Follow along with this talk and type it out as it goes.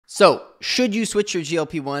So, should you switch your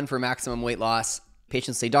GLP-1 for maximum weight loss?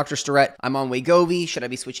 Patients say, Dr. Starrett, I'm on Wegovy. Should I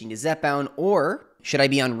be switching to Zepound, or should I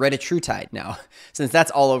be on Retatrutide now? Since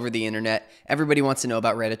that's all over the internet, everybody wants to know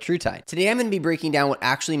about Retatrutide. Today, I'm going to be breaking down what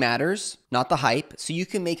actually matters, not the hype, so you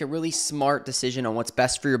can make a really smart decision on what's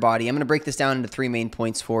best for your body. I'm going to break this down into 3 main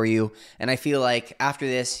points for you, and I feel like after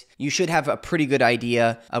this, you should have a pretty good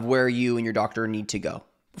idea of where you and your doctor need to go.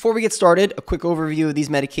 Before we get started, a quick overview of these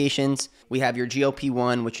medications. We have your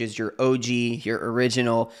GLP-1, which is your OG, your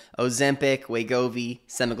original, Ozempic, Wegovy,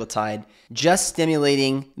 Semaglutide, just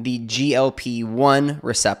stimulating the GLP-1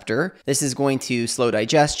 receptor. This is going to slow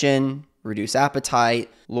digestion, reduce appetite,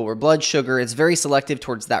 lower blood sugar. It's very selective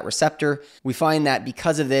towards that receptor. We find that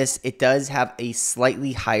because of this, it does have a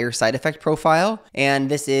slightly higher side effect profile, and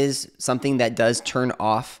this is something that does turn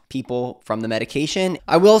off people from the medication.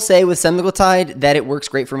 I will say with Semaglutide that it works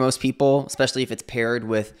great for most people, especially if it's paired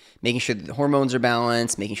with making sure that the hormones are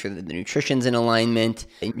balanced, making sure that the nutrition's in alignment,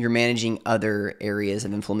 and you're managing other areas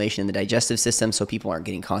of inflammation in the digestive system so people aren't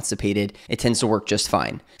getting constipated. It tends to work just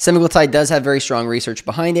fine. Semaglutide does have very strong research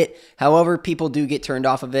behind it. However, people do get turned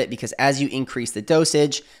off of it because as you increase the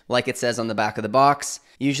dosage, like it says on the back of the box,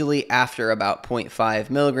 usually after about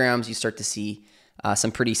 0.5 milligrams, you start to see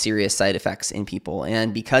some pretty serious side effects in people.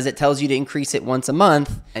 And because it tells you to increase it once a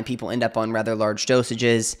month and people end up on rather large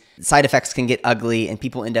dosages, side effects can get ugly and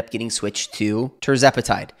people end up getting switched to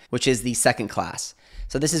Tirzepatide, which is the second class.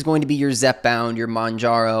 So this is going to be your Zepound, your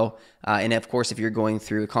Mounjaro, and of course, if you're going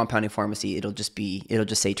through a compounding pharmacy, it'll just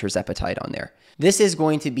say Tirzepatide on there. This is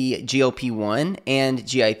going to be GLP-1 and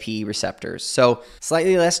GIP receptors. So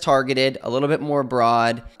slightly less targeted, a little bit more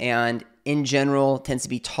broad, and in general tends to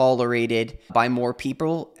be tolerated by more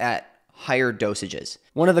people at higher dosages.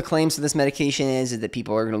 One of the claims of this medication is that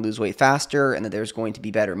people are going to lose weight faster and that there's going to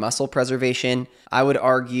be better muscle preservation. I would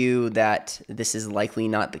argue that this is likely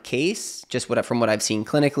not the case, just from what I've seen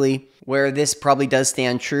clinically. Where this probably does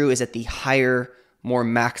stand true is at the higher, more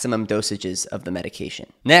maximum dosages of the medication.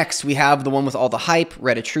 Next, we have the one with all the hype,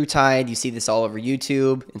 Retatrutide. You see this all over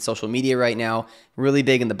YouTube and social media right now. Really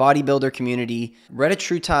big in the bodybuilder community.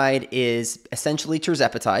 Retatrutide is essentially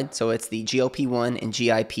Tirzepatide, so it's the GLP-1 and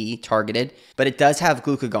GIP targeted, but it does have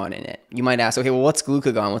glucagon in it. You might ask, okay, well, what's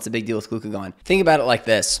glucagon? What's the big deal with glucagon? Think about it like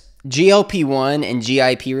this. GLP-1 and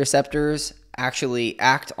GIP receptors actually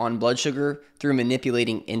act on blood sugar through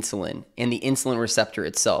manipulating insulin and the insulin receptor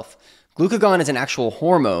itself. Glucagon is an actual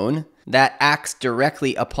hormone that acts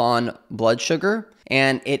directly upon blood sugar,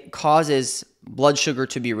 and it causes blood sugar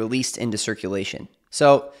to be released into circulation.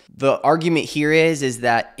 So the argument here is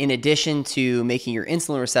that in addition to making your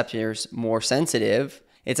insulin receptors more sensitive,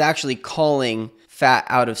 it's actually calling fat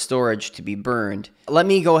out of storage to be burned. Let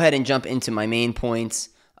me go ahead and jump into my main points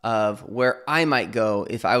of where I might go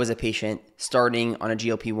if I was a patient starting on a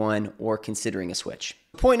GLP-1 or considering a switch.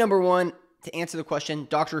 Point number 1, to answer the question,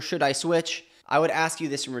 doctor, should I switch? I would ask you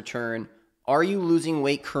this in return. Are you losing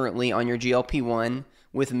weight currently on your GLP-1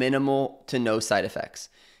 with minimal to no side effects?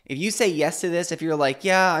 If you say yes to this, if you're like,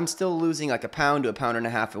 yeah, I'm still losing like 1 pound to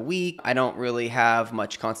 1.5 pounds a week, I don't really have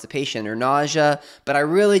much constipation or nausea, but I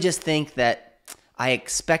really just think that I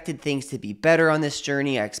expected things to be better on this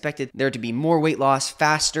journey. I expected there to be more weight loss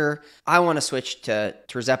faster. I want to switch to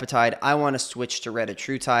Tirzepatide. I want to switch to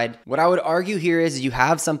Retatrutide. What I would argue here is you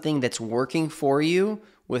have something that's working for you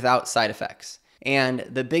without side effects. And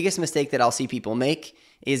the biggest mistake that I'll see people make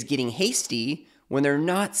is getting hasty when they're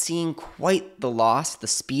not seeing quite the loss, the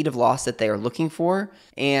speed of loss that they are looking for.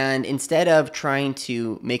 And instead of trying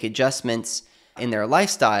to make adjustments in their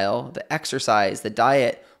lifestyle, the exercise, the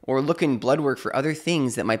diet, or look in blood work for other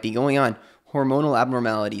things that might be going on, hormonal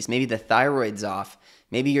abnormalities, maybe the thyroid's off,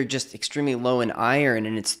 maybe you're just extremely low in iron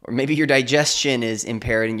or maybe your digestion is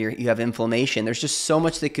impaired and you have inflammation. There's just so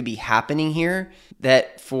much that could be happening here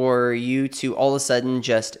that for you to all of a sudden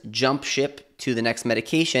just jump ship to the next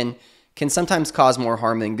medication can sometimes cause more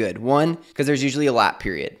harm than good. One, because there's usually a lapse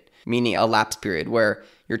period where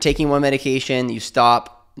you're taking one medication, you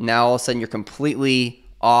stop, now all of a sudden you're completely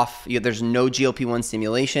off. There's no GLP-1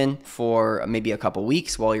 stimulation for maybe a couple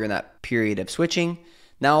weeks while you're in that period of switching.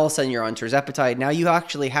 Now all of a sudden you're on Tirzepatide. Now you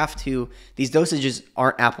actually have to, these dosages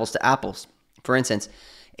aren't apples to apples. For instance,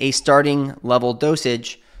 a starting level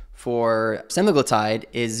dosage for Semaglutide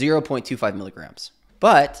is 0.25 milligrams,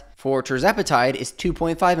 but for Tirzepatide is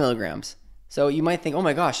 2.5 milligrams. So you might think, oh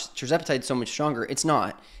my gosh, Tirzepatide is so much stronger. It's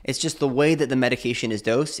not. It's just the way that the medication is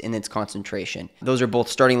dosed and its concentration. Those are both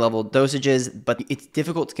starting level dosages, but it's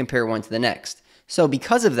difficult to compare one to the next. So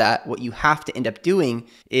because of that, what you have to end up doing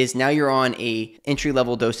is now you're on a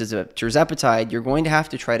entry-level doses of Tirzepatide, you're going to have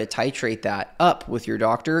to try to titrate that up with your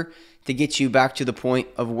doctor to get you back to the point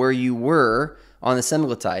of where you were on the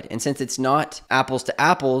semaglutide. And since it's not apples to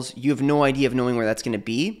apples, you have no idea of knowing where that's going to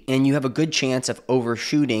be. And you have a good chance of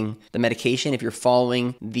overshooting the medication if you're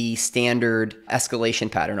following the standard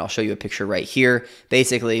escalation pattern. I'll show you a picture right here.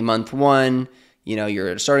 Basically, month 1, you're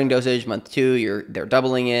at a starting dosage. Month 2, they're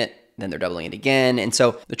doubling it. Then they're doubling it again. And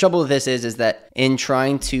so the trouble with this is that in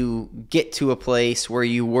trying to get to a place where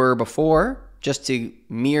you were before, just to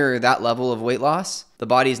mirror that level of weight loss, the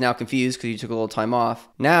body is now confused because you took a little time off.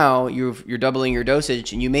 Now you're doubling your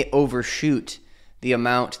dosage and you may overshoot the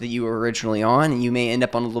amount that you were originally on, and you may end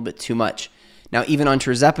up on a little bit too much. Now, even on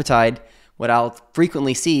Tirzepatide, what I'll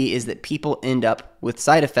frequently see is that people end up with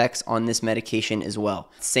side effects on this medication as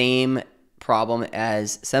well. Same problem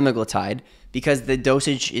as Semaglutide, because the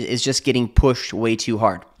dosage is just getting pushed way too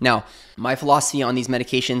hard. Now, my philosophy on these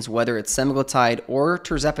medications, whether it's Semaglutide or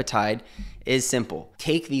Tirzepatide, is simple.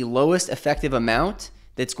 Take the lowest effective amount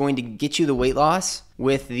that's going to get you the weight loss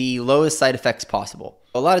with the lowest side effects possible.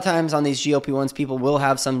 A lot of times on these GLP-1s, people will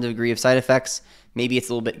have some degree of side effects. Maybe it's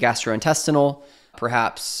a little bit gastrointestinal,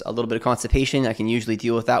 perhaps a little bit of constipation. I can usually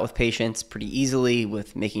deal with that with patients pretty easily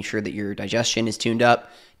with making sure that your digestion is tuned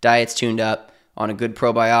up, diet's tuned up, on a good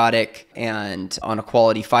probiotic, and on a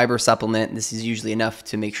quality fiber supplement. This is usually enough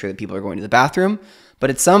to make sure that people are going to the bathroom. But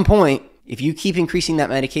at some point, if you keep increasing that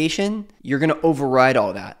medication, you're going to override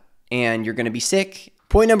all that and you're going to be sick.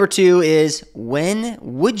 Point number 2 is, when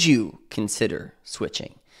would you consider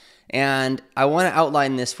switching? And I want to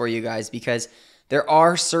outline this for you guys because there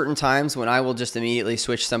are certain times when I will just immediately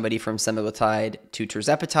switch somebody from Semaglutide to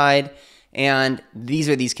Tirzepatide, and these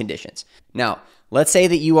are these conditions. Now, let's say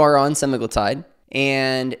that you are on Semaglutide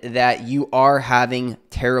and that you are having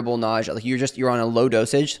terrible nausea. Like you're on a low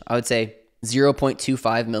dosage. I would say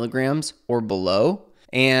 0.25 milligrams or below.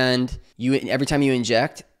 And every time you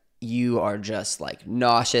inject, you are just like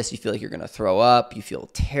nauseous. You feel like you're going to throw up. You feel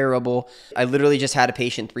terrible. I literally just had a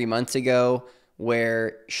patient 3 months ago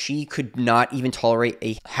where she could not even tolerate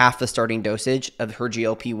a half the starting dosage of her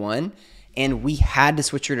GLP-1, and we had to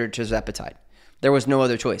switch her to Zepound. There was no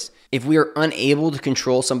other choice. If we are unable to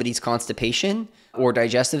control somebody's constipation or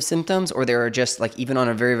digestive symptoms, or they're just like even on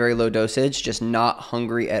a very, very low dosage, just not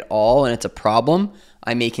hungry at all, and it's a problem,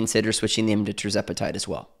 I may consider switching them to Tirzepatide as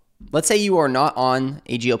well. Let's say you are not on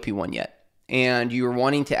a GLP-1 yet, and you are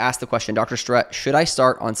wanting to ask the question, Dr. Strutt, should I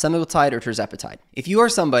start on Semaglutide or Tirzepatide? If you are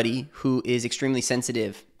somebody who is extremely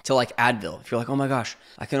sensitive to like Advil, if you're like, oh my gosh,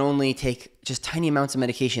 I can only take just tiny amounts of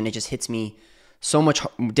medication, it just hits me so much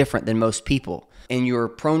different than most people, and you're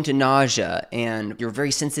prone to nausea and you're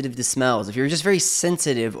very sensitive to smells, if you're just very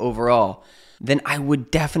sensitive overall, then I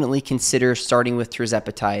would definitely consider starting with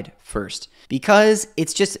Tirzepatide first because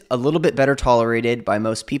it's just a little bit better tolerated by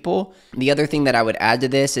most people. The other thing that I would add to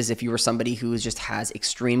this is if you were somebody who just has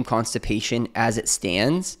extreme constipation as it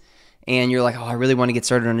stands, and you're like, oh, I really want to get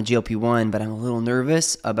started on a GLP-1, but I'm a little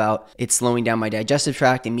nervous about it slowing down my digestive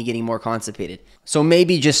tract and me getting more constipated. So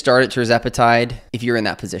maybe just start at Tirzepatide if you're in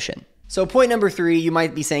that position. So point number 3, you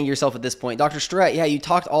might be saying to yourself at this point, Dr. Strutt, yeah, you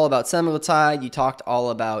talked all about Semaglutide, you talked all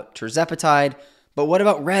about Tirzepatide, but what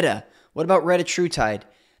about Reta? What about Retatrutide?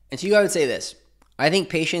 And to you, I would say this. I think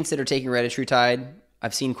patients that are taking Retatrutide,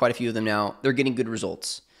 I've seen quite a few of them now, they're getting good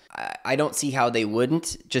results. I don't see how they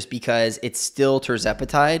wouldn't, just because it's still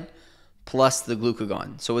Tirzepatide plus the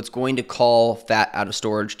glucagon. So it's going to call fat out of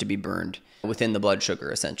storage to be burned within the blood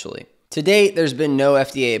sugar, essentially. To date, there's been no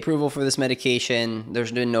FDA approval for this medication.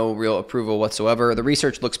 There's been no real approval whatsoever. The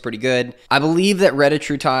research looks pretty good. I believe that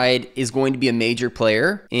Retatrutide is going to be a major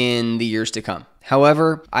player in the years to come.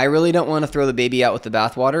 However, I really don't want to throw the baby out with the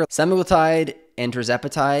bathwater. Semaglutide and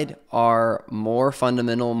Tirzepatide are more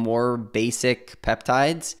fundamental, more basic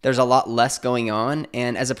peptides. There's a lot less going on,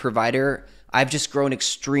 and as a provider, I've just grown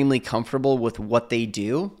extremely comfortable with what they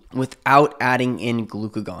do without adding in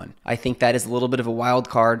glucagon. I think that is a little bit of a wild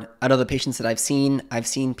card. Out of the patients that I've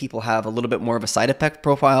seen people have a little bit more of a side effect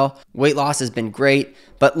profile. Weight loss has been great,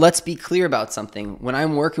 but let's be clear about something. When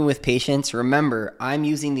I'm working with patients, remember, I'm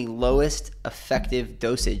using the lowest effective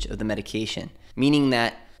dosage of the medication, meaning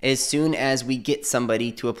that as soon as we get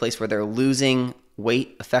somebody to a place where they're losing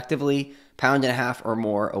weight effectively, 1.5 pounds or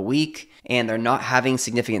more a week, and they're not having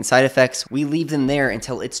significant side effects, we leave them there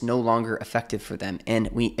until it's no longer effective for them. And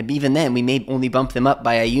even then, we may only bump them up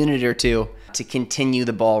by a unit or 2 to continue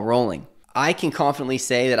the ball rolling. I can confidently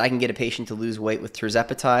say that I can get a patient to lose weight with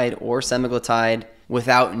Tirzepatide or Semaglutide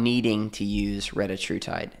without needing to use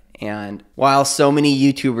Retatrutide. And while so many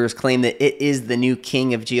YouTubers claim that it is the new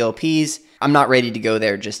king of GLPs, I'm not ready to go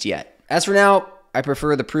there just yet. As for now, I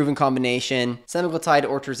prefer the proven combination, semaglutide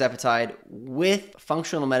or tirzepatide with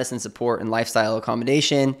functional medicine support and lifestyle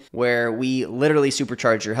accommodation, where we literally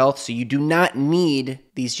supercharge your health so you do not need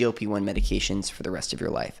these GLP-1 medications for the rest of your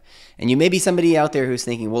life. And you may be somebody out there who's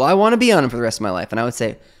thinking, well, I want to be on them for the rest of my life. And I would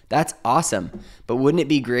say, that's awesome. But wouldn't it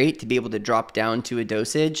be great to be able to drop down to a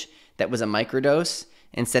dosage that was a microdose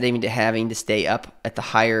instead of having to stay up at the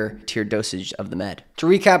higher tier dosage of the med? To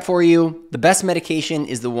recap for you, the best medication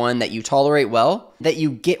is the one that you tolerate well, that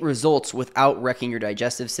you get results without wrecking your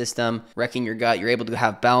digestive system, wrecking your gut. You're able to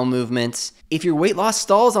have bowel movements. If your weight loss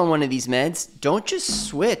stalls on one of these meds, don't just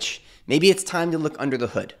switch. Maybe it's time to look under the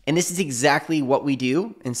hood. And this is exactly what we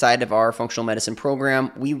do inside of our functional medicine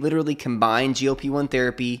program. We literally combine GLP-1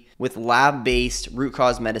 therapy with lab-based root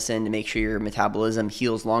cause medicine to make sure your metabolism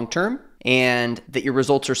heals long-term and that your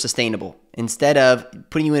results are sustainable. Instead of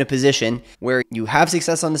putting you in a position where you have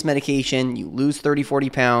success on this medication, you lose 30, 40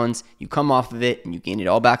 pounds, you come off of it and you gain it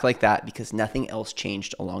all back like that because nothing else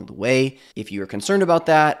changed along the way. If you are concerned about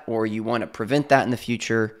that or you want to prevent that in the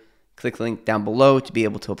future, click the link down below to be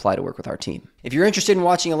able to apply to work with our team. If you're interested in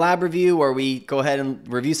watching a lab review where we go ahead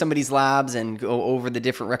and review somebody's labs and go over the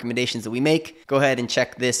different recommendations that we make, go ahead and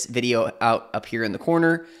check this video out up here in the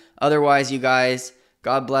corner. Otherwise, you guys,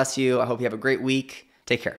 God bless you. I hope you have a great week. Take care.